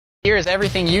Here is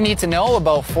everything you need to know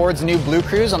about Ford's new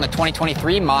BlueCruise on the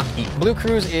 2023 Mach-E.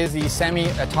 BlueCruise is the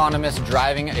semi-autonomous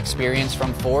driving experience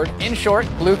from Ford. In short,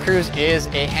 BlueCruise is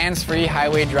a hands-free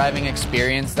highway driving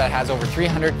experience that has over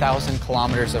 300,000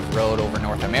 kilometers of road over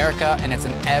North America, and it's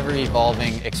an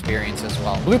ever-evolving experience as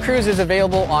well. BlueCruise is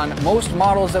available on most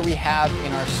models that we have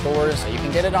in our stores. You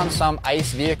can get it on some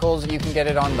ICE vehicles, you can get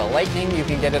it on the Lightning, you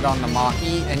can get it on the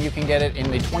Mach-E, and you can get it in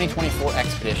the 2024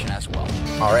 Expedition as well.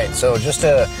 All right, so just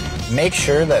to make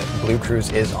sure that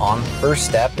BlueCruise is on, first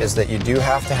step is that you do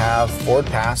have to have Ford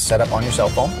Pass set up on your cell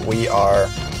phone. We are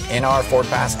in our Ford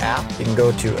Pass app. You can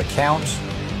go to Account,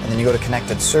 and then you go to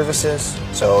Connected Services.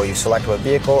 So you select what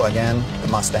vehicle, again, the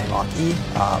Mustang Mach-E,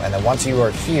 and then once you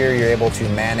are here, you're able to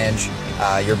manage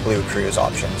your BlueCruise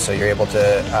options. So you're able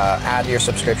to add your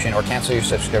subscription or cancel your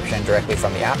subscription directly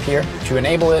from the app here. To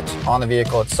enable it on the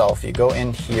vehicle itself, you go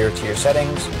in here to your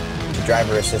settings, to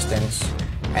driver assistance,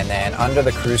 and then under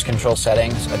the cruise control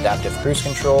settings, adaptive cruise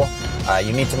control,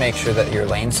 you need to make sure that your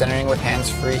lane centering with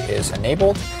hands-free is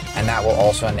enabled, and that will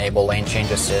also enable lane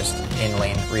change assist,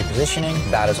 in-lane repositioning.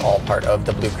 That is all part of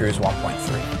the BlueCruise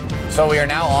 1.3. So we are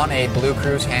now on a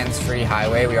BlueCruise hands-free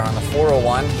highway. We are on the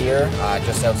 401 here,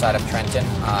 just outside of Trenton.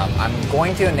 I'm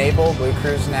going to enable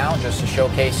BlueCruise now just to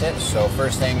showcase it. So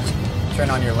first things, turn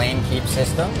on your lane keep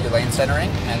system, your lane centering,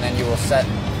 and then you will set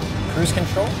cruise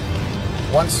control.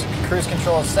 Once cruise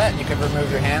control is set, you can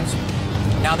remove your hands.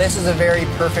 Now this is a very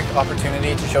perfect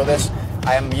opportunity to show this.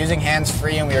 I am using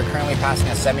hands-free and we are currently passing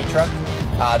a semi-truck.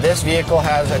 This vehicle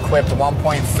has equipped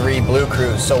 1.3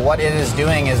 BlueCruise. So what it is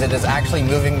doing is it is actually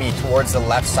moving me towards the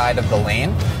left side of the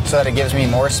lane so that it gives me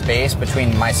more space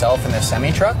between myself and the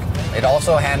semi-truck. It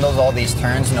also handles all these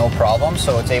turns no problem,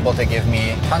 so it's able to give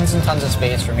me tons and tons of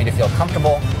space for me to feel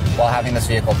comfortable while having this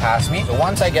vehicle pass me. So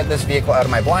once I get this vehicle out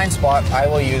of my blind spot, I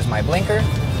will use my blinker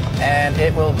and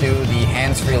it will do the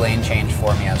hands-free lane change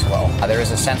for me as well. There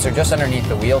is a sensor just underneath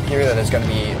the wheel here that is going to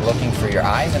be looking for your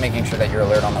eyes and making sure that you're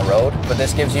alert on the road. But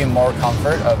this gives you more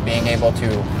comfort of being able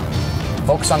to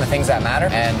focus on the things that matter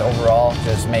and overall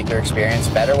just make your experience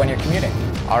better when you're commuting.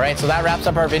 All right, so that wraps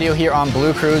up our video here on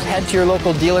BlueCruise. Head to your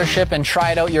local dealership and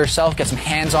try it out yourself. Get some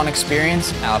hands-on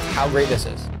experience of how great this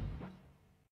is.